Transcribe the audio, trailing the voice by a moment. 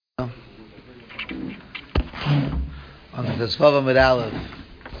on the Tesvavam with Aleph.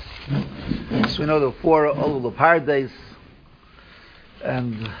 So we know the four Olul Pardes,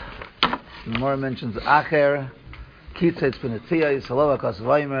 and the more mentions Acher, Kitzes Penetzias, Halava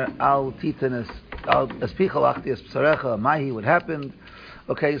Kasvaimer, Al Titanis, Al Espichal Achtias Psarecha, Mahi, what happened?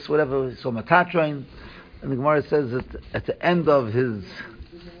 Okay, so whatever, so Matatrain, and the Gemara says that at the end of his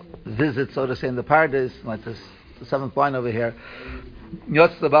visit, so to say, in the Pardes, like this, the seventh line over here,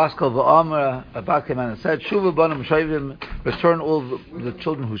 Yotz the Baskal v'Amra, Abba came and said, Shuva Banim Shavim, return all the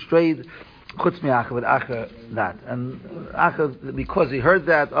children who strayed, Chutz mi Acher, but Acher that. And Acher, because he heard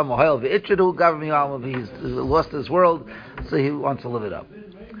that, Amohel v'Itchidu, Gavmi Alma, he's lost his world, so he wants to live it up.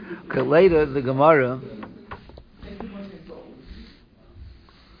 Okay, later, the Gemara,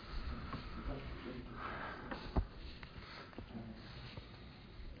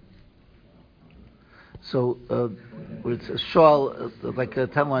 so, it's Shaul, like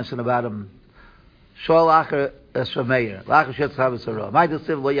 10 lines about him. Shaul Acher Esrameir. Lacher Shetz Havasara. My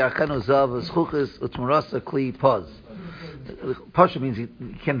Desiv Lo Yarchenu Zav Eschuchis Utmurasa Kli Paz. Pasha means you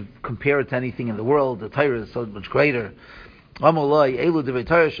can't compare it to anything in the world. The Torah is so much greater. Amolai Elu Devei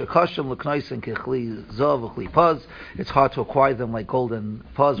Torah Shekashim Leknoisen Kechli Zav Kli Paz. It's hard to acquire them like gold and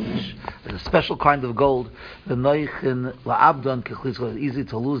paz, which is a special kind of gold. The Noichin Laabdan Kechli Zchus. Easy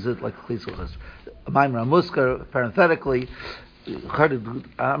to lose it like Kechli Zchus. Maimra Muskar, parenthetically, I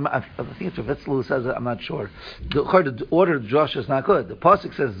think it's Ravitzlu says it, I'm not sure. The order of Josh is not good. The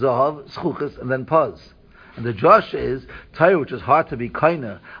Pasuk says Zahav, Schuchas, and then Paz. And the Josh is Torah, which is hard to be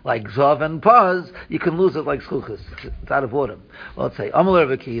kinda like Zav and Paz, you can lose it like Schuchas. It's out of order. Well, let's say Amalei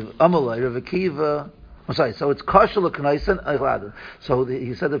Rav Akiva. I'm sorry, so it's Kashal Knaisen Eilad. So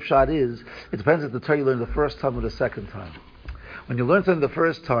he said the pshat is, it depends if the Torah you learn the first time or the second time. When you learn something the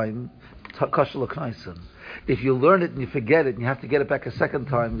first time, Kashal Knaisen. If you learn it and you forget it and you have to get it back a second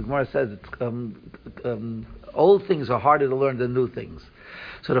time, the Gemara says old things are harder to learn than new things.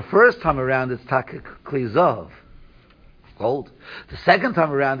 So the first time around it's Kli Zav, gold. The second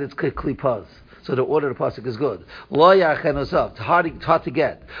time around it's Kli Paz. So the order of the pasuk is good. Lo Yarchenu Zav. It's hard to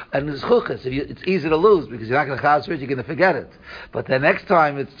get. And it's Chuchas. It's easy to lose because you're not going to chaz for it, you're going to forget it. But the next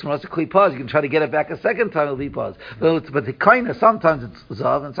time it's Kli Paz. You can try to get it back a second time, it'll be Paz. But the kind of, sometimes it's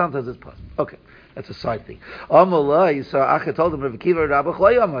Zav and sometimes it's Paz. Okay. That's a side thing. Amalai, so Acher told him, Rav Akiva Rabach Lo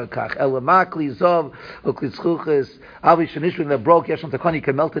Yamar Kach, Elamah Kli Zav, Ukli Schuchas, Avi Shenishvin that broke, Yeshon Takana, you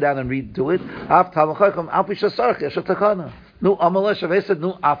can melt it down and redo it. Av Talachacham, Alpi Shasarch, Yeshon Takana. Nu Amalai Shaveh said,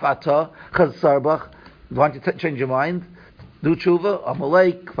 Nu Afata, Chaz Sarbach, want to change your mind? Do tshuva,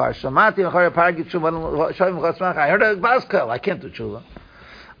 Amalai, Kfar Shamati, Achar Pargit Tshuva, Shavim Chasmach, I heard a Baskel, I can't do tshuva.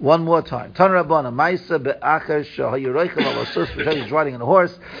 One more time. Tan Rabbana, Maisa be'acher shahayureichel alasus, he's riding on a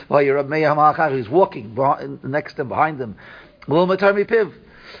horse, he's walking next to him, behind him. Matar mipiv.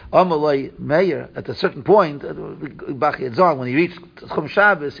 Amalei Meir, at a certain point, when he reached Chum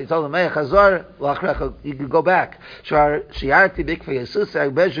Shabbos, he told him, Meir Chazar, you can go back. Shiarti bikfei Yesus, I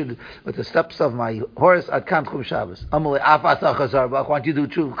measured with the steps of my horse at Kam Chum Shabbos. Amalei Afata Chazar, why don't you do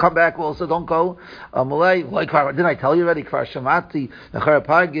true? Come back also, don't go. Amalei, didn't I tell you already? Kfar Shamati, Nechar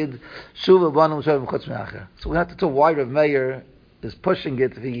Pagid, Shuva Banum Shavim Chutz Me'acher. So we have to tell why Rav Meir is pushing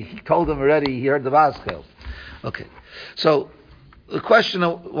it. He told him already, he heard the Vaskel. Okay, so the question I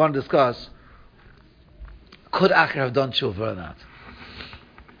want to discuss, could Acher have done tshuva or not?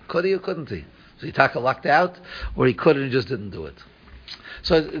 Could he or couldn't he? So he taka locked out, or he could and he just didn't do it.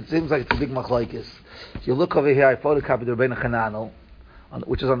 So it seems like it's a big machlokes. If you look over here, I photocopied the Rebbeinu Chananel,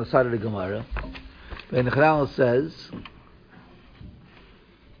 which is on the side of the Gemara. Rebbeinu Chananel says,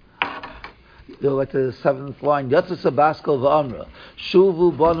 like the seventh line, Yatzas Baskal v'Amra,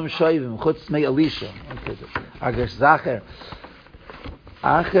 Shuvu Bonum Shavim, Chutz Mei Elisha. Agar Zacher,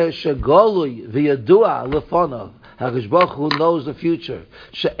 Acher shegolui v'yadua lefonav. HaKadosh Baruch Hu knows the future.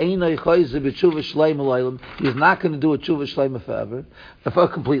 She'enai chayze b'tshuva shleima l'olam. He's not going to do a tshuva shleima forever,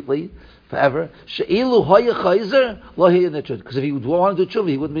 completely, forever. She'ilu hoya chayzer lo hiya nitrud. Because if he would want to do tshuva,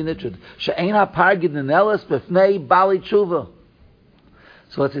 he wouldn't be nitrud. She'en ha'pargid nenelas b'fnei bali tshuva.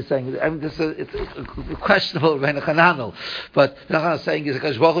 So what's he saying? I mean, it's questionable, Rebbeinu Chananel. But Rebbeinu is saying is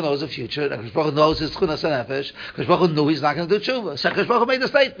that Baruch Hu knows the future. Baruch Hu knows his chunas and nefesh. Baruch Hu knew he's not going to do tshuva. So Baruch Hu made a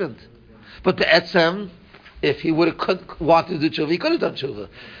statement. But the etzem, if he would have wanted to do tshuva, he could have done tshuva.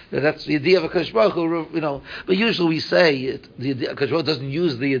 That's the idea of a Baruch Hu, But usually we say Baruch Hu doesn't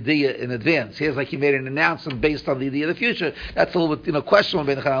use the idea in advance. Here's like he made an announcement based on the idea of the future. That's a little bit,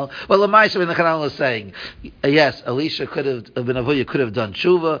 questionable. Ben Chananel. Well, Lamaisha Ben Chananel is saying, yes, Elisha could have done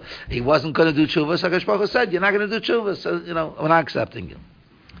tshuva. He wasn't going to do tshuva. So Baruch Hu said, you're not going to do tshuva. So we're not accepting you.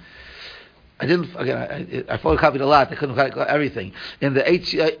 I didn't. Again, I photocopied a lot. I couldn't find everything. In the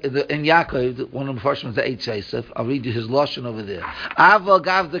in Yaakov, one of the first ones, the H. Yosef. I'll read you his lashon over there. Aval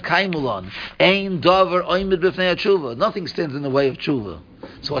gav the kaimulon ein davar oimid b'fnei tshuva. Nothing stands in the way of tshuva.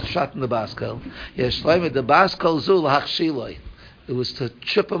 So what's shot in the baskel? Yes, the baskel zul hachshiloi. It was to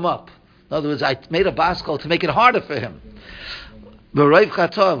trip him up. In other words, I made a baskel to make it harder for him. B'roiv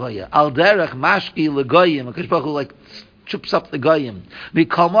chatov al derech mashki legoyim. A kishbachu like trips up the goyim.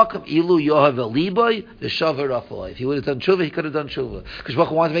 Mikalmakam ilu yohav eliboy the shavar rafaloi. If he would have done tshuva, he could have done tshuva.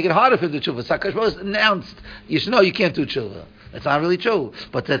 Kishbachu wanted to make it harder for him to tshuva. So Kishbachu announced, you should know you can't do tshuva. That's not really true,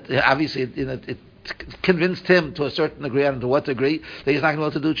 but that obviously it convinced him to a certain degree, and to what degree, that he's not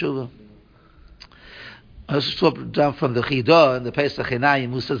going to be able to do tshuva. I also saw down from the Chagigah and the Pesach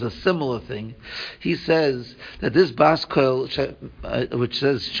Enayim, who says a similar thing. He says that this baskel, which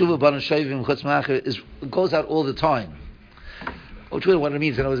says Shuva Banu Shavim Chutz Ma'acher, goes out all the time. Which really what it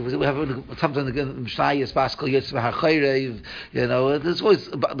means, we have sometimes again Mishnayos baskel Yitzvah HaChayrev, there's always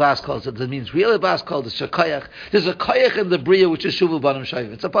baskel that means really baskel. There's a koyach. There's a koyach in the bria which is Shuva Banu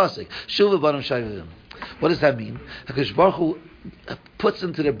Shavim. It's a pasuk. Shuva Banu Shavim. What does that mean? Because Baruch Hu puts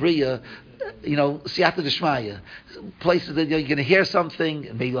into the bria, siyata d'shmaya, places that you're going to hear something,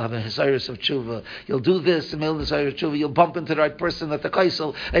 and maybe you'll have a hisayrus of tshuva. You'll do this, and maybe hisayrus of tshuva. You'll bump into the right person at the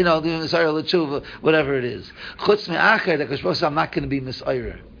kaisel, doing hisayrus of tshuva, whatever it is. Chutz me'acher, that I'm not going to be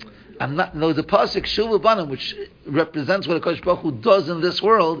misayrer. I'm not. No, the pasuk Shuva Banim, which represents what a Kodesh Baruch Hu does in this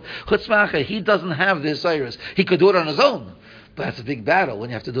world. Chutz me'acher, he doesn't have the hisayrus. He could do it on his own. But that's a big battle when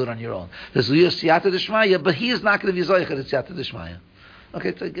you have to do it on your own. There's siyata d'shmaya, but he is not going to be zoyich at siyata d'shmaya.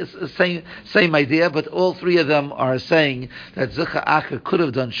 Okay, it's the same idea, but all three of them are saying that Zucha Acher could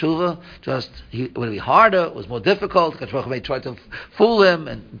have done tshuva, just it would be harder, it was more difficult, Kachvach may try to fool him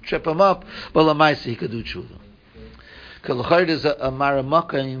and trip him up, but Lamaisa he could do tshuva. Kalachar is a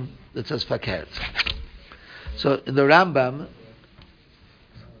Maramakim that says Fakert. So in the Rambam,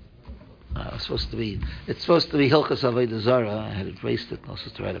 it's supposed to be Hilchas Avodah Zarah. I had erased it. I was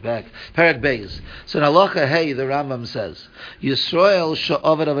supposed to write it back. Parak Beis. So in Halacha Hey, the Rambam says, Yisrael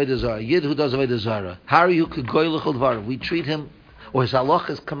she'ovad Avodah Zarah. Yid who does Avodah Zarah. Hari hu kegoy l'chol dvar. We treat him, or his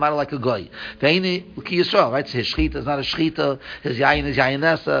halachas come out like a goy. Ve'ini ki Yisrael, right? So his shchita is not a shchita. His yayin is yayin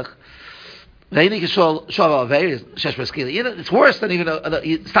nesach. It's worse than even if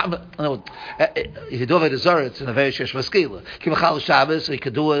you do Avodah Zarah, it's in a very shesh maskila. Kimachal Shabbos, so you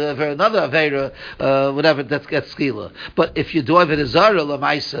could do another Avera, whatever that gets skila. But if you do Avodah Zarah,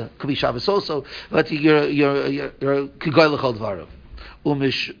 Lamaisa, could be Shabbos also, but you're kigoy l'chol dvarav.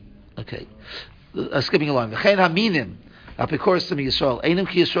 Okay, skipping along. V'chein haminim. Apikoros Yisrael. Einim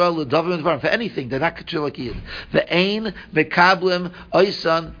ki Yisrael l'davim d'varim. For anything, they're not considered like Yid. Ve'ein mekablim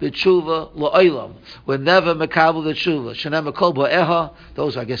oisan v'tshuva lo'olam. We're never mekabel v'tshuva. Shenem mekol bo'eha.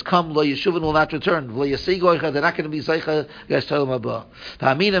 Those, I guess, come lo yeshuvin will not return. Lo yasigo oicha. They're not going to be zeicha gas tolam haba.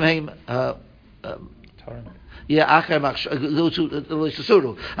 Ha'aminim heim. Yeah, Achrei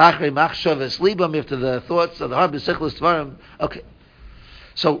machshavas libam, after the thoughts of the heart b'sichlas dvarim. Okay.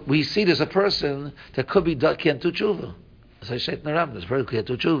 So we see there's a person that could be can't do tshuva. As I say in the Rambam, this person can't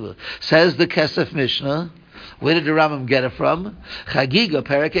do tshuva. Says the Kesef Mishnah. Where did the Rambam get it from? Chagigah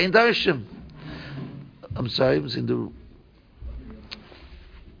Perek Ein Darshim. I'm sorry,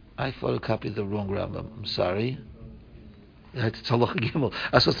 I photocopied the wrong Rambam. I'm sorry. It's Halacha Gimel.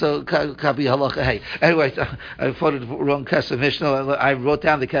 I was supposed to copy Halacha Hey. Anyway, I photoed the wrong Kesef Mishnah. I wrote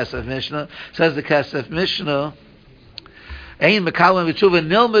down the Kesef Mishnah. Says the Kesef Mishnah. Ein mekalim v'tshuva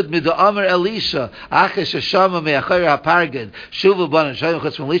nilmud mid'amar Elisha achesh hashama me'achar hapargin shuva banan shayim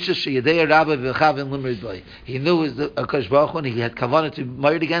chutz from Elisha sheyedei rabba v'chavin limrid boy. He knew his Akash Baruch Hu, and he had kavanah to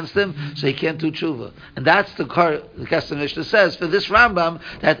married against him, so he can't do tshuva. And that's the Kesef Mishnah says for this Rambam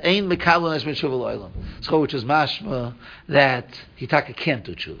that ein mekalim es tshuva lo'olam. So which is mashma that Hitaka can't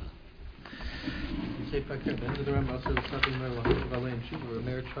do tshuva. You say Fakir, the end of the Rambam also there's nothing more V'alei and Tshuva, or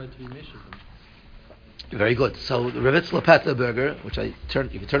Meir tried to be Meshach. Very good. So Revitzla Petterberger, which if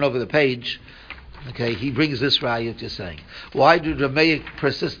you turn over the page, okay, he brings this raya you're saying. Why did Rameir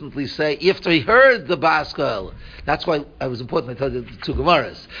persistently say after he heard the baskel? That's why it was important. I told you the two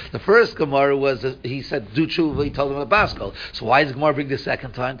Gemaras. The first Gemara was he said do tshuva. He told him about baskel. So why does Gemara bring the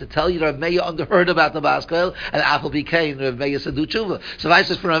second time to tell you that Rameir underheard about the baskel and Apple became Rameir said do tshuva? So I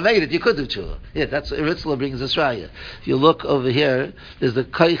says for Rameir that you could do tshuva. Yeah, that's Ritzla brings this raya. If you look over here, there's the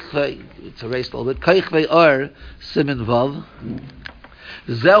Koichvei. It's erased a little bit. Koichvei Or Simin Vav.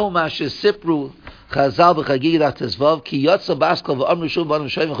 Zehu Mashe Sipru. Chazal b'chagigah tezvav ki yotza baskel v'amru shuv b'anum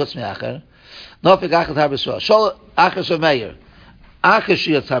shoyim chutz me'acher nofik achat har b'sroel shol acher shov meir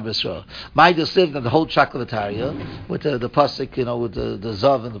Achashiyat Sabisra. My decision and the whole Chaklavataria with the pasuk, with the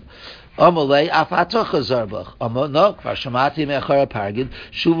zav and the Amalei Afatoch Zarbach. No, Vashamati Mechara Pargid,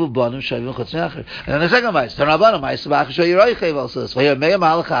 Shuvu Bonum Shavim Chutz Mecher. And then the second mice, Tanabana mice, Vachash Yeroichev also. So here Meir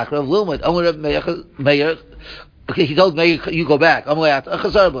Malachakra of Lilmud, Amar Meir. Okay, he told Meir, you go back.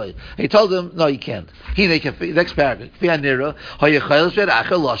 He told him, no, you can't. Next paragraph. So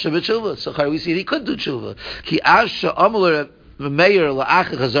we see he could do tshuva.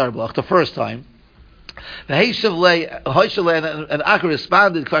 The first time. And Acher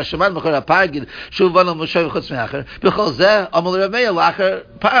responded, because the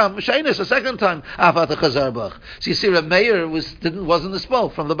second time. So you see, Meir wasn't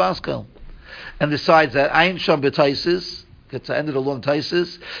dispelled from the Baskel. And decides that Ein Sham B'Taisis, gets to end of the long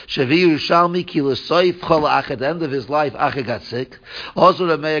Taisis, Shavi Yerushalmi Ki L'Soif Chol Ach, at the end of his life, Acher got sick. Also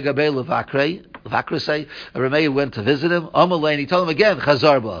Rameya Gabei L'Vakre say, Rameya went to visit him. Amalei, and he told him again,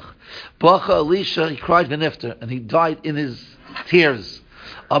 Chazar Bach. Bacha Elisha, he cried V'nifter, and he died in his tears.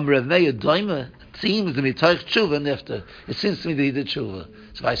 Rameya Doima, it seems to me, Taich Tshuva Nifter. It seems to me that he did Tshuva.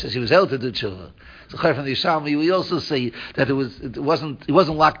 So I says he was able to do Tshuva. So from the Yishalmi, we also say that he wasn't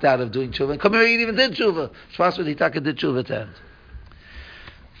locked out of doing tshuva. And Kamir even did tshuva. Shvasud Hitaka did tshuva to end.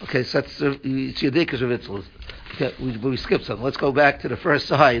 Okay, so that's Tziyadikas Ravitzla. Okay, we skipped something. Let's go back to the first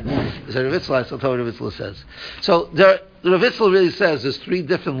side. Is that Ravitzla? I'll tell you what Ravitzla says. So the Ravitzla really says there's three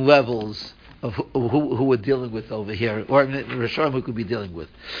different levels of who we're dealing with over here, or Rishon we could be dealing with.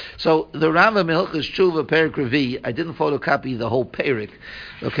 So the Rambam Hilchos Tshuva Perik Revi, I didn't photocopy the whole Perik,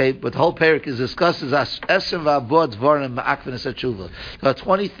 okay, but the whole Perik is discusses as Esem V'Abod Dvarim Ma'akvenes Tshuva. There are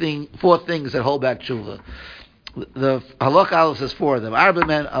 24 things that hold back Tshuva. The Halach Aleph says 4 of them. Arba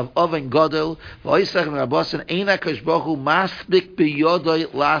men of Oven Godel V'Oisach M'Rabosan Eina Kadosh Baruch Hu Masbik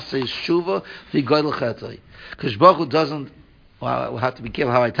B'Yodoi L'Aseh Tshuva V'Godel Chetoi. Kadosh Baruch Hu doesn't. Well, we'll have to be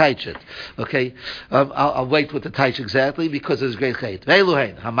careful how I teach it. Okay, I'll wait with the teach exactly because there's great chait.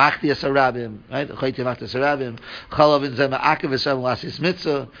 Veiluhein hamachti asarabim, right? Chayti hamachti asarabim. Chalavin zema akav esam lasis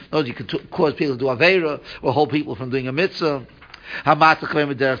mitzvah. No, you can cause people to do aveira or hold people from doing a mitzvah. Hamata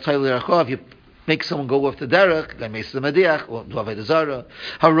kavim derech tayli rachov. You make someone go off the derech, they make the mediach or do aveda zara.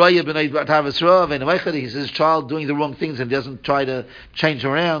 Haraya b'nei b'tavas rav and he sees his child doing the wrong things and doesn't try to change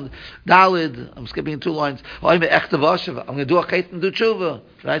around. Dalid, I'm skipping 2 lines. I'm going to do a chait and do tshuva.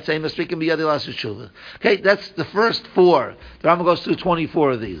 Right? Saying speaking b'yadi lasu tshuva. Okay, that's the first 4. The Rambam goes through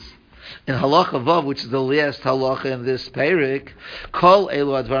 24 of these. In halacha vav, which is the last halacha in this perik, kol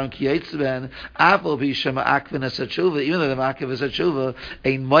elu advarim ki yitzben afal b'shema akvin as tshuva. Even though the makav is a tshuva,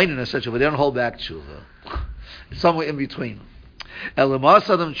 ein moinin as tshuva. They don't hold back tshuva. It's somewhere in between. Elamas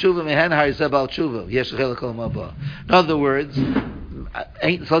adam tshuva mehen harizebal tshuva. Yesh chelak olamaba. In other words,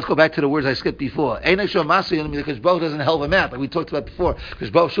 so let's go back to the words I skipped before. Because Baruch doesn't help him out, like we talked about before. Because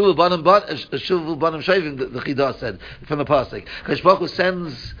Baruch Shuvu Banim Shavim, the Chidah said from the pasuk. Because Baruch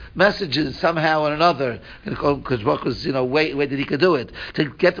sends messages somehow or another. Because Baruch was, way that he could do it to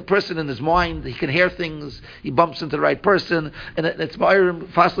get the person in his mind. He can hear things. He bumps into the right person, and it's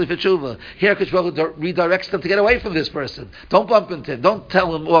Ma'arim Fasli for Tshuva. Here, because Baruch redirects them to get away from this person. Don't bump into him. Don't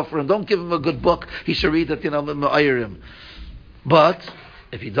tell him, offer him. Don't give him a good book. He should read it. Ma'arim. But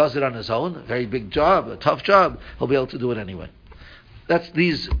if he does it on his own, a very big job, a tough job, he'll be able to do it anyway. That's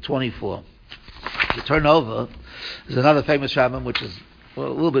these 24. You turn over, there's another famous Rambam, which is a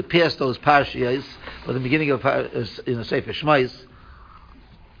little bit past those parshiyas, but the beginning of in the Sefer Shmais,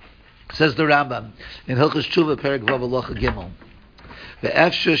 says the Rambam in Hilchos Tshuva Perek Vav Halacha Gimel,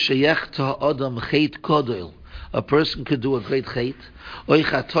 ve'efshar sheyech to adam cheit kodol. A person could do a great chait, or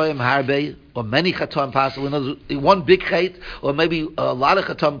many chatoim possible. In other words, one big chait, or maybe a lot of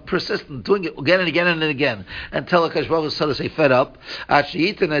chatoim persistent, doing it again and again and again, until Hakadosh Baruch Hu is to say fed up.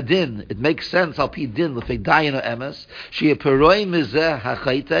 Adin, it makes sense. Al pi din l'feidayin or emes. She peroi mizeh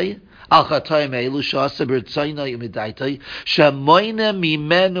hachaitei. Al chatoim elu shasa b'rtzaynai u'midaitai shamoyne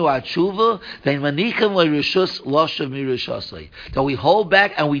mimenu atshuva ve'manichem le'rishus loshav mirishasai. That we hold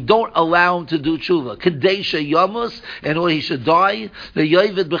back and we don't allow him to do tshuva. Kedei sheyamus, in order he should die.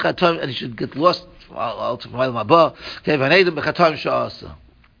 Ve'yovid b'chatoim, and he should get lost. Okay, v'neidem b'chatoim sha'asa.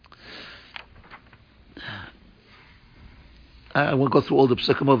 I won't go through all the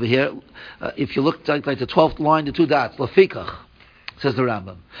psukim over here. If you look like the 12th line, the 2 dots, lafikach. Says the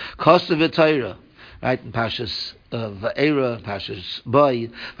Rambam, Kosta v'Torah, right in Pashas Va'era, Pashas Boy,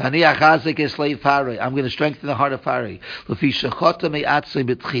 V'ani achazik es slave Pharaoh. I'm going to strengthen the heart of Pharaoh. L'fi shechota me'atzei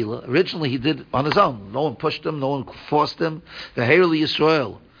b'tchila. Originally he did on his own. No one pushed him. No one forced him. V'heir li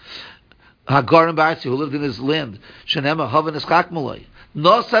Yisrael. Hagarim b'artzi, who lived in his land. Shenema haven eschak maloi.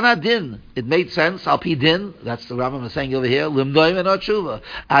 No sanadin. It made sense. Al pi din. That's the Rambam is saying over here. Limnoim and not tshuva.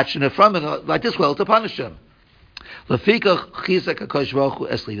 Action from and like this well to punish him. Lefika chizek HaKadosh Baruch Hu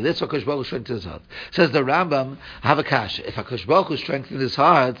esli. This HaKadosh Baruch Hu strengthened his heart. Says the Rambam, have a kasha. If HaKadosh Baruch Hu strengthened his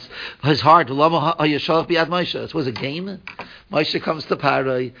heart, Lama hayashalach biad Moshe. It was a game. Moshe comes to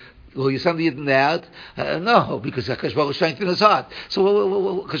Parai. Will you send the Yidden out? No, because HaKadosh Baruch Hu strengthened his heart. So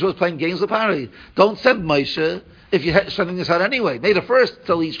HaKadosh Baruch Hu was playing games with Parai. Don't send Moshe if you're strengthening his heart anyway. Made it first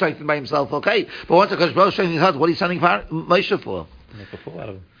till he's strengthened by himself, okay. But once HaKadosh Baruch Hu strengthened his heart, what are you sending Moshe for? Make a fool out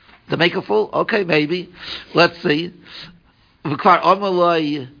of him. To make a fool? Okay, maybe. Let's see. Again,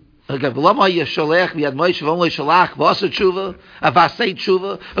 you're not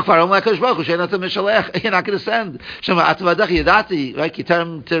going to send.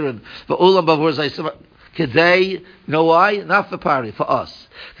 Today, you know why? Not for Pari, for us.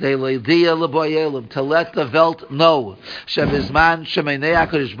 To let the Welt know. When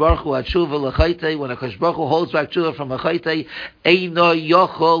HaKadosh Baruch Hu holds back tshuva from Achayte,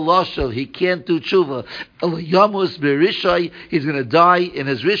 he can't do tshuva. He's going to die in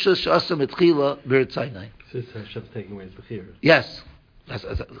his rishos sh'asam etchila b'ritzaynai. Hashem's taking away his bechira. Yes. That's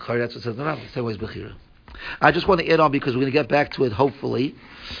what it says in the Rambam. Take away his bechira. I just want to add on because we're going to get back to it hopefully.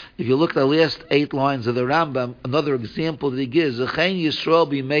 If you look at the last 8 lines of the Rambam, another example that he gives, Zechein Yisrael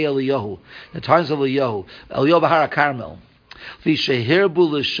b'mei Eliyahu, the times of Eliyahu Bahar Carmel. Because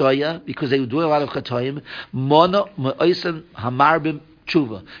they were doing a lot of chatoim, Mona Ma'oisen Hamarbim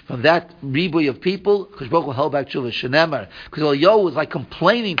Tshuva. From that ribuy of people, HaKadosh Baruch Hu held back Tshuva. Shenemar. Because Eliyahu was like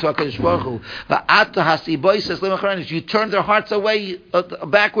complaining to HaKadosh Baruch Hu. Va'ata hasiboy says, you turned their hearts away,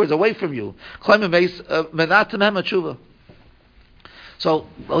 backwards, away from you. Menatem hem Tshuva. So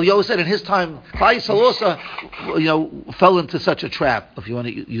Eliyahu said in his time, Klal Yisrael also, fell into such a trap, if you want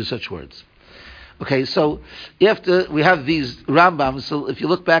to use such words. Okay, so after we have these Rambams, so if you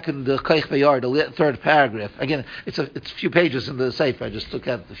look back in the Kaich Vayar, the 3rd paragraph, again, it's a few pages in the Sefer, I just took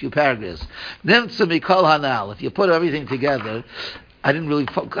out a few paragraphs. Nimtza mikol hanal, if you put everything together, I didn't really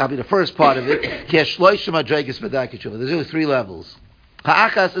copy the first part of it. There's only 3 levels.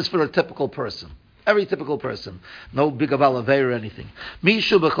 Ha'achas is for a typical person. Every typical person. No big abalavei or anything.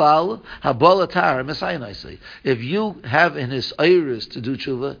 Mishu b'chlal habolatar mesayinaisi. If you have in his iris to do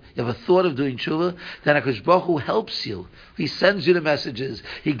tshuva, you have a thought of doing tshuva, then HaKadosh Baruch Hu helps you. He sends you the messages.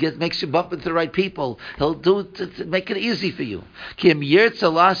 He makes you bump into the right people. He'll do it to make it easy for you. Kim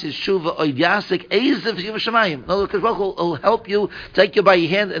yirtzalas is tshuva oidyasik ezev yivashamayim. No, HaKadosh Baruch Hu will help you, take you by your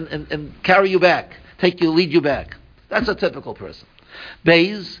hand and carry you back. Lead you back. That's a typical person.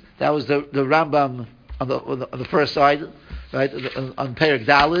 Beis, that was the Rambam on the first side, right? On Perek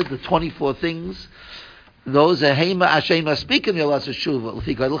Daled, the 24 things. Those are Hema Ashema speaking the Yalass Shuva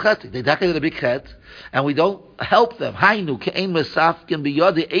L'Fikad L'Chet. They take a big chet, and we don't help them. Hainu Ke'ein Mesafkin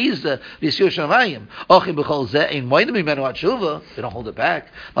B'Yodi Eza V'Yisur Shamayim Ochim B'Chol Zeh Ein Moinim Mimenu Shuva. They don't hold it back.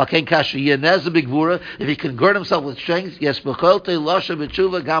 Malkein Kasher Yenez B'Gvura. If he can gird himself with strength, yes B'Chol Te Lasha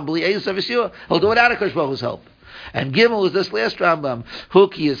B'Shuva Gam B'Li Eza V'Yisur. He'll do it out of HaKadosh Baruch Hu's help. And Gimel was this last Rambam.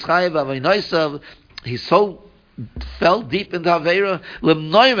 Huki is Chayiv Avaynoisav. He so fell deep into Aveira.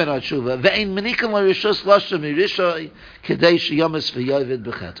 Limnoim en Atshuva. Ve'ein Menikim L'Rishus Lasha Mirishay Kedei Sheyamis V'Yovid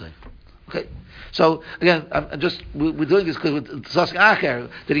B'Chetay. Okay. So again, we're doing this because with Saskin Acher,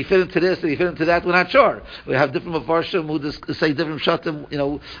 did he fit into this? Did he fit into that? We're not sure. We have different mafarshim who say different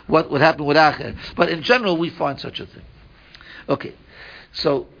shatim. What would happen with Acher. But in general, we find such a thing. Okay.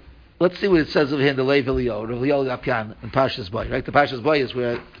 So let's see what it says over here in the Lev Eliyahu, Rav Eliyahu Apyan, and Parshas Boy. Right, the Parshas Boy is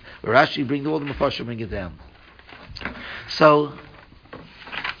where Rashi bring all the Mefarshim bring it down. So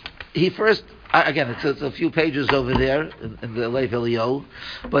he first, again, it's a few pages over there in the Lev Eliyahu,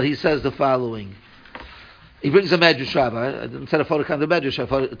 but he says the following. He brings a Medrash Rabbah. Instead of photocopying the Medrash,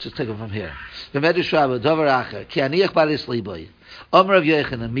 I just take it from here. The Medrash Rabbah, Dover Acher, Ki Aniach Baris Liboy. Omer of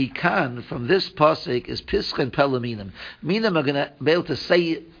Yechanan, Mikan, from this pasuk is Pischen Pelaminim. Minim are going to be able to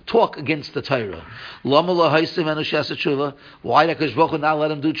talk against the Torah. Lama lo haisim enu shasa tshuva. Why did HaKadosh Baruch Hu not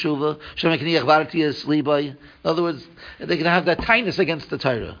let him do tshuva? Shem Kniach Vartiyas Liboy. In other words, they're going to have that tightness against the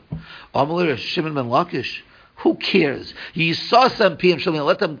Torah. Omer Shimon ben Lakish. Who cares? You saw some PM Shalom,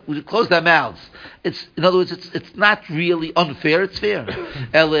 let them close their mouths. In other words, it's not really unfair, it's fair.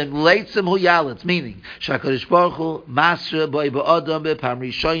 Elim leitzim hu yalitz, meaning, Shakadosh Baruch Hu, Masra, Boi Ba'adam, B'pam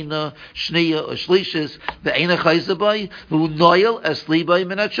Rishayna, Shniya, or Shlishis, Ve'ena Chayza Boi, V'u Noyel, Esli Boi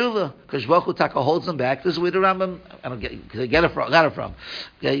Min HaTshuva. Because Baruch Hu Taka holds them back. This is where the Rambam, I don't get it from.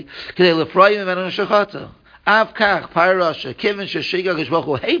 Okay? K'dei L'froyim and Shachata. Avkach, Parasha, Kivin, Shachigah, HaKadosh Baruch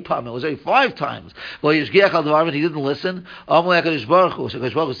Hu, hey, Pam, it was only 5 times. Well, Yishgiach al Devarim, he didn't listen. Amalei HaKadosh Baruch Hu, so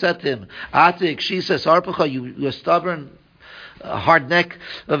HaKadosh Baruch Hu said to him, Atik, she says, Arpacha, you're stubborn. a hard neck.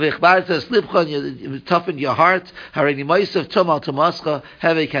 You toughen your heart.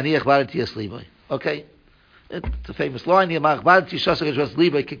 Okay? It's a famous line here.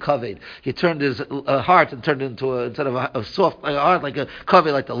 He turned his heart and turned it into instead of a soft like a heart, like a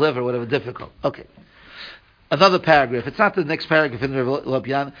kaved, like the liver, whatever, difficult. Okay. Another paragraph. It's not the next paragraph in Rav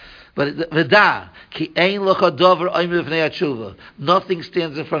Lopyan, but V'da ki ein locha dover oimer v'nei tshuva. Nothing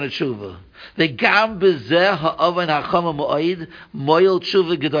stands in front of tshuva. V'gam bezeh ha'oven ha'chama mo'id moyel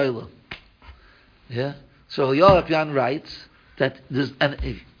tshuva gedoyla. Yeah. So Rav Lopyan writes that there's, and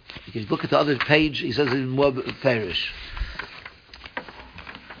if you look at the other page, he says in more perish.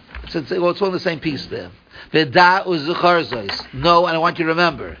 It's all in the same piece there. No, and I want you to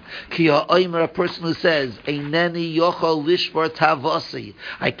remember. A person who says, I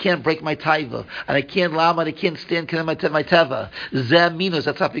can't break my taiva, and I can't lama, I can't stand my teva.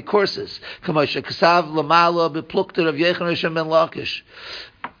 That's not the courses.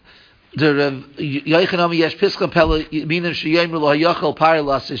 The Yochanan yesh piskam pella minim sheyemru lo hayachal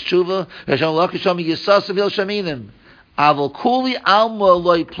paralas is tshuva. Rasham lakishami yisasav il shaminim. Aval kuli alma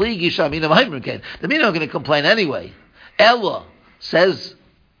loy pligi shaminim ha'imriken. The minim are going to complain anyway. Ella says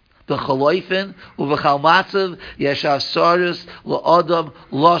the chaloifin uvachal matzav yesh asaris lo adam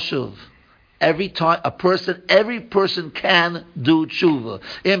loshuv. Every person can do tshuva.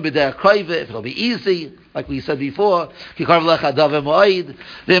 In b'derech koive, if it'll be easy, like we said before, kikarv lecha davar mo'id,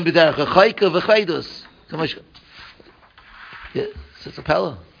 then b'derech chayka v'chaydus. Yeah, it's a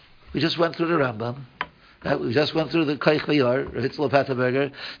pella. We just went through the Rambam. We just went through the Kaich V'yar, Rav Hitzler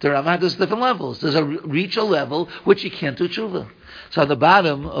Pataberger. The Rambam has different levels. There's reach a level which you can't do tshuva. So on the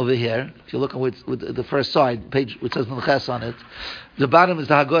bottom over here, if you look with the first side, page which says Melches on it, the bottom is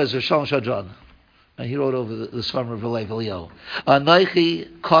the Hagoyes of Shalom Shadran. And he wrote over the Sfarim of V'lei V'lio.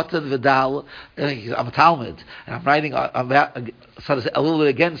 Anoichi Kotan V'dal. I'm a Talmud, and I'm writing. I'm sort of a little bit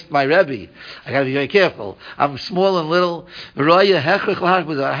against my Rebbe. I got to be very careful. I'm small and little. Roya Hechrich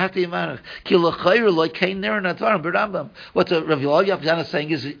Lahach. I have to Yimarach. Ki L'chayr Lo Kein Ner Natvarim B'Rambam. What the Rav Yochanan is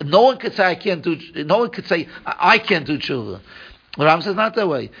saying is, no one could say I can't do. No one could say I can't do tshuva. The Rambam says not that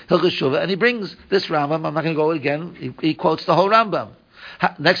way. Hilchos Shuvah, and he brings this Rambam. I'm not going to go again. He quotes the whole Rambam.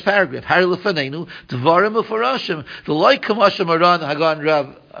 Next paragraph. Hari lefanenu dvarim ufarashim. The like kamashim aran hagan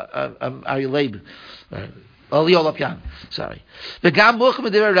Rav Arileib. Liol Apyan. Sorry. The gam mucham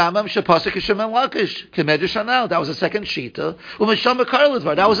devar Rambam shepasik shemen lakish kemedrash anal. That was the second shita. Umesham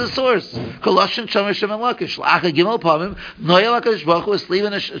karladvar. That was the source. Koloshin shemen lakish. Lacha gimel pamim noya lakish baruch was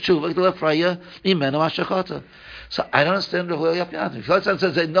leaving a tshuva to lefraya imenu ashachata. So I don't understand the Liol Apyan. If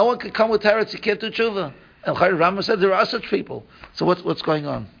says that no one can come with teretz, you can't do tshuva. And Rambam said there are such people. So what's going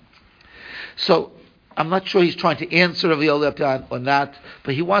on? So I'm not sure he's trying to answer Rav Yochanan or not,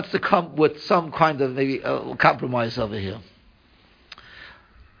 but he wants to come with some kind of maybe compromise over here.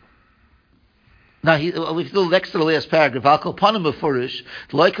 Now, if you go next to the last paragraph, I'll call upon him beforish,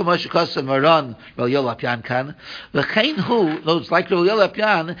 like a Moshe Kossam Maran, Rav Yochanan can, the Chain who, those like Rav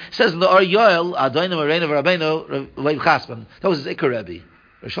Yochanan, says in the Or Yoel, Adoinu Marena Rabbeinu, Rav Chasman. That was his Ikar Rebbe.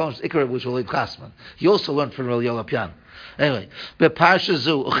 Rishonim Ikar was Rav Chasman. He also learned from Rav Yochanan. Anyway, but Parsha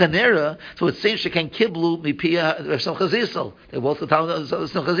Zu Uchanera, so it seems she can kiblu mipia Rav Simcha Zisel. They both the town of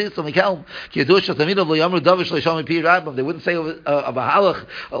Simcha Zisel Mikelm. Kiyadush Tamidu Lo Yamru Davish Leisham Mipi Rabbim. They wouldn't say a Bahalach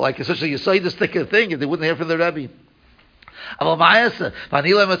like essentially you say this thick thing if they wouldn't hear from the Rebbe. Aval Ma'asa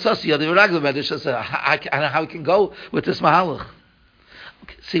Vanila Matzasi Yadi Ragla Medish says I don't know how we can go with this Mahalach.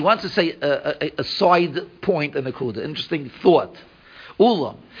 So he wants to say a side point in the Kuda. Interesting thought.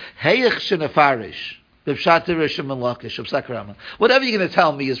 Ulam Heyich Shenefarish. Whatever you're going to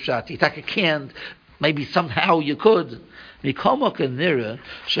tell me is pshat. Yitaka can't. Maybe somehow you could. Mikomok and nira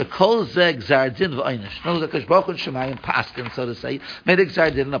shekol zeg zardin v'einish. No, the Baruch Hu Shemayim paskin, so to say, made a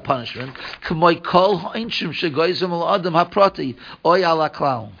zardin a punishment. K'moy kol ha'inshim shegoyzim al adam haprati oy ala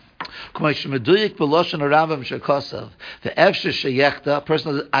klaun. K'moy shemeduyik b'loshen Rambam shekosav ve'efshe sheyechta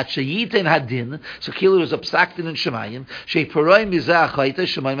person at sheyitin hadin. So Kilu is abstracted in Shemayim. Sheiparoi mizah chayta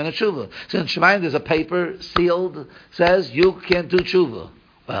Shemayim and tshuva. So in Shemayim there's a paper sealed says you can't do tshuva.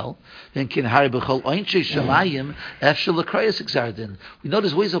 Well, then kin hari b'chol oinche Shemayim efshe l'krayas exardin. We know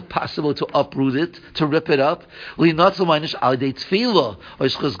there's ways of possible to uproot it, to rip it up. Li not so minish alidei tefillah or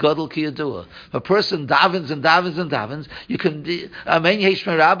ischus gadol ki yadua. A person davens and davens and davens. You can amen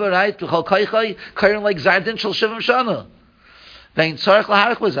yeshmer rabba right b'chol kaychay karen like zardin shel shivim shana. Vein tzarich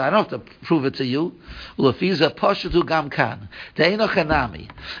laharich was I don't have to prove it to you. Ulefiza poshetu gam kan. Deino chanami.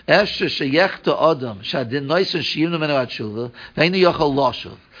 Efshe sheyechta adam shadin noisin shiyim menu atshuva. Veinu yochel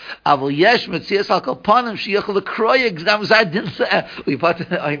loshuv. Avol yesh metzias al kolpanim sheyachol lekroye gzam zadin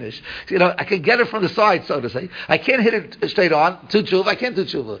einish. I can get it from the side, so to say. I can't hit it straight on to tshuva. I can't do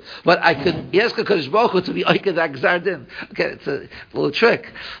tshuva, but I can ask Hakadosh Baruch Hu to be oiked that gzardin. Okay, it's a little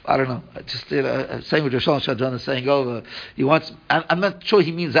trick. I don't know. Just saying what Rosh Hashanah is saying over. He wants. I'm not sure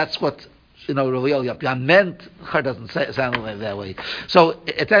he means that's what. Really, meant doesn't sound like that way. So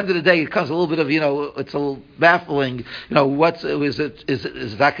at the end of the day, it comes a little bit of it's a little baffling. Is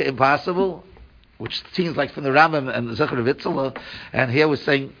that impossible? Which seems like from the Rambam and the Zechar of Itzala, and here we're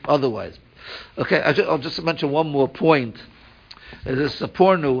saying otherwise. Okay, I'll just mention one more point. There's a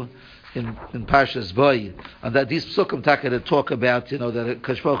porno in Parshas Boy, and that these psukim that talk about that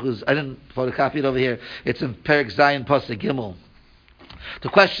Kadosh Baruch Hu's. I didn't photocopy it over here. It's in Perek Zayin Pasuk Gimel. The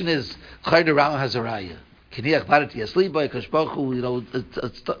question is, Chayda Rama has a raya. Can he akbaret yasli by Kadosh Baruch Hu?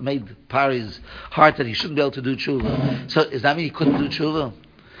 It made Pari's heart that he shouldn't be able to do tshuva. So does that mean he couldn't do tshuva?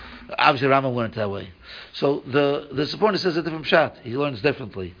 Obviously, Rama learned that way. So the supporter says a different shot. He learns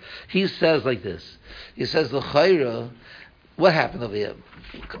differently. He says like this. He says the Chayra. What happened over here?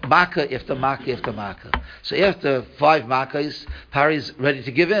 Makkah after Makkah after Makkah. So after 5 Makkahs, Pari's ready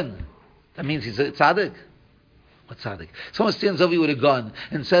to give in. That means he's a tzaddik. Tzaddik. Someone stands over you with a gun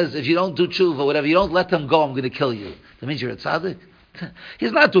and says, if you don't do tshuva, whatever, you don't let them go, I'm going to kill you. That means you're a tzaddik.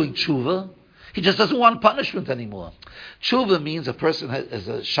 He's not doing tshuva. He just doesn't want punishment anymore. Tshuva means a person has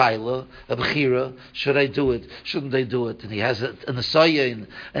a shaila, a bechira. Should I do it? Shouldn't I do it? And he has an asaya,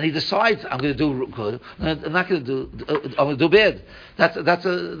 and he decides, I'm going to do good. I'm not going to do. I'm going to do bad. That's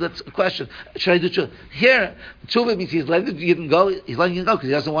a question. Should I do tshuva? Here, tshuva means he's letting you go. He's letting you go because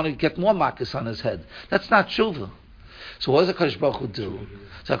he doesn't want to get more makas on his head. That's not tshuva. So what does HaKadosh Baruch Hu do?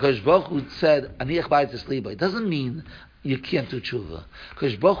 So HaKadosh Baruch Hu said, Aniach b'ayis liba. It doesn't mean you can't do tshuva.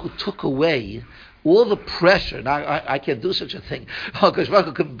 HaKadosh Baruch Hu took away all the pressure. Now, I can't do such a thing. HaKadosh Baruch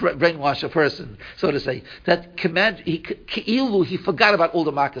Hu can brainwash a person, so to say. That command, he forgot about all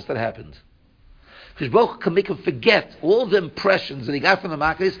the makas that happened. HaKadosh Baruch Hu can make him forget all the impressions that he got from the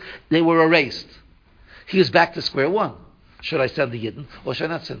makas. They were erased. He was back to square one. Should I send the Yidden or should I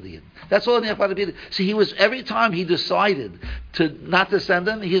not send the Yidden? That's all in the Echad. So he was, every time he decided not to send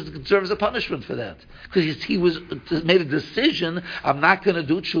them, he deserves a punishment for that. Because he made a decision, I'm not going to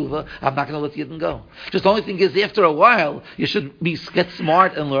do tshuva, I'm not going to let the Yidden go. Just the only thing is, after a while, you should get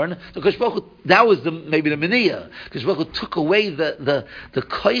smart and learn. Because that was maybe the Meniyah. Because Baruch Hu took away the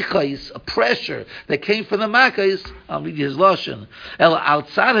koichais, pressure that came from the Makkahs. I'll read you his Lashon.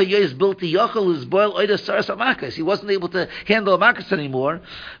 Outside of Yos built the Yochel is boil oida saras Makkahs. He wasn't able to handle a makas anymore.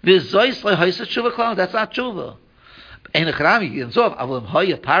 That's not tshuva. But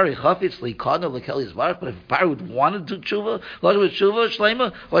if Pari would want to do tshuva,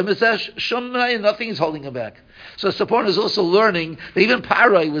 nothing is holding him back. So Sapon is also learning that even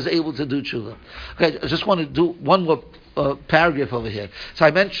Pari was able to do tshuva. Okay, I just want to do one more paragraph over here. So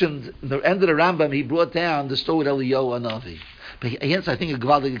I mentioned in the end of the Rambam, he brought down the story with Eliyahu Hanavi. But hence, I think a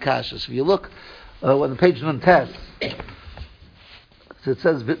Gvaldig Kasha. So if you look on the page on test, so it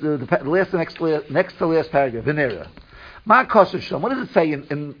says next to last paragraph, Venera. Ma Kosher What does it say in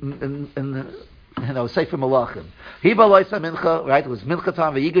Sefer Malachim? He baloisa mincha, right? It was mincha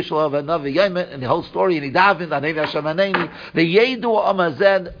time v'yigish lo v'nav v'yayim, and the whole story. And he davened, Anevi Hashem Aneni. The yedu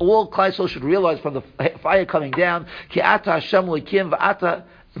amazen. All Klai should realize from the fire coming down. Ki ata Hashem lekim v'ata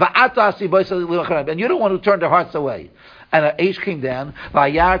asi boisa l'acharem. And you're the one who turned their hearts away. And an H came down.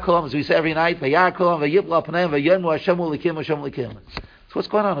 Vayar kolam, as we say every night. Vayar kolam v'yipla p'neim v'yenu Hashem lekim. So what's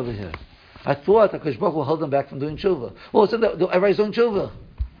going on over here? I thought that Kadosh Baruch Hu will hold them back from doing tshuva. Well, it's everybody's doing tshuva.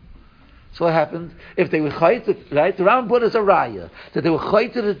 So what happened? If they were chayt, right? The Rambam brought as a raya that they were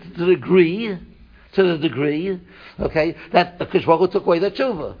chayt to the degree, okay, that Kadosh Baruch Hu took away their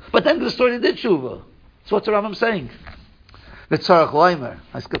tshuva. But then the story did tshuva. So what's the Rambam saying? The Tzarech Leimer.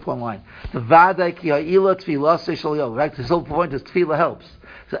 I skip one line. The Vadai ki ha'ila tefillah seishal yo. Right? His whole point is tefillah helps.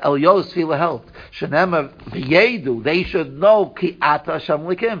 So Elyo's tefillah helped. Shenema v'yedu. They should know ki ata Hashem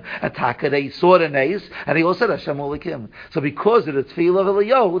likim. Ataka they saw the nays, and he also said Hashem likim. So because of the tefillah of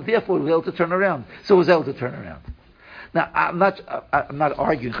Elyo, therefore he was able to turn around. So he was able to turn around. Now I'm not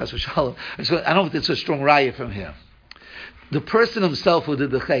arguing chas v'shalom. I don't think it's a strong raya from here. The person himself who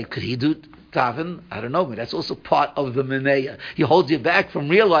did the chayt, could he do daven? I don't know, but that's also part of the meneya. He holds you back from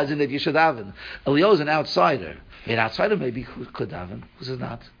realizing that you should daven. Elio is an outsider. An outsider maybe could daven. Who says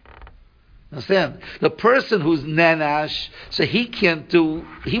not? Understand? The person who's nenash, so he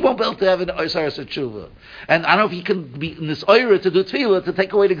won't be able to have an Oisaras Tshuva. And I don't know if he can be in this Oira to do Tefillah, to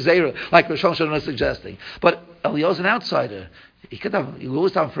take away the Gzeira, like Rosh Hashanah is suggesting. But Eliyahu's an outsider. He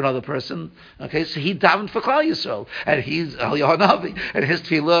always daven for another person. Okay, so he davened for Klal Yisrael. And he's Eliyahu Navi. And his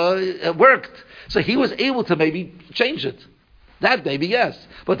Tefillah worked. So he was able to maybe change it. That maybe yes,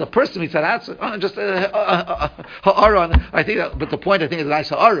 but the person just ha'ara. I think, but the point I think is a nice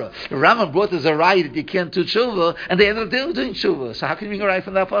ha'ara. The Rambam brought as a right that you can't do tshuva, and they ended up doing tshuva. So how can you bring a right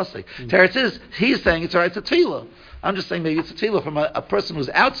from that pasuk? Teretz is he's saying it's a right to tefillah. I'm just saying maybe it's a tefillah from a person who's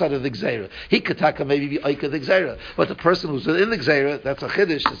outside of the gzeira. He could maybe be oika the gzeira, but the person who's within the gzeira, that's a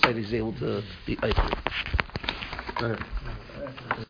chiddush to say he's able to be oika.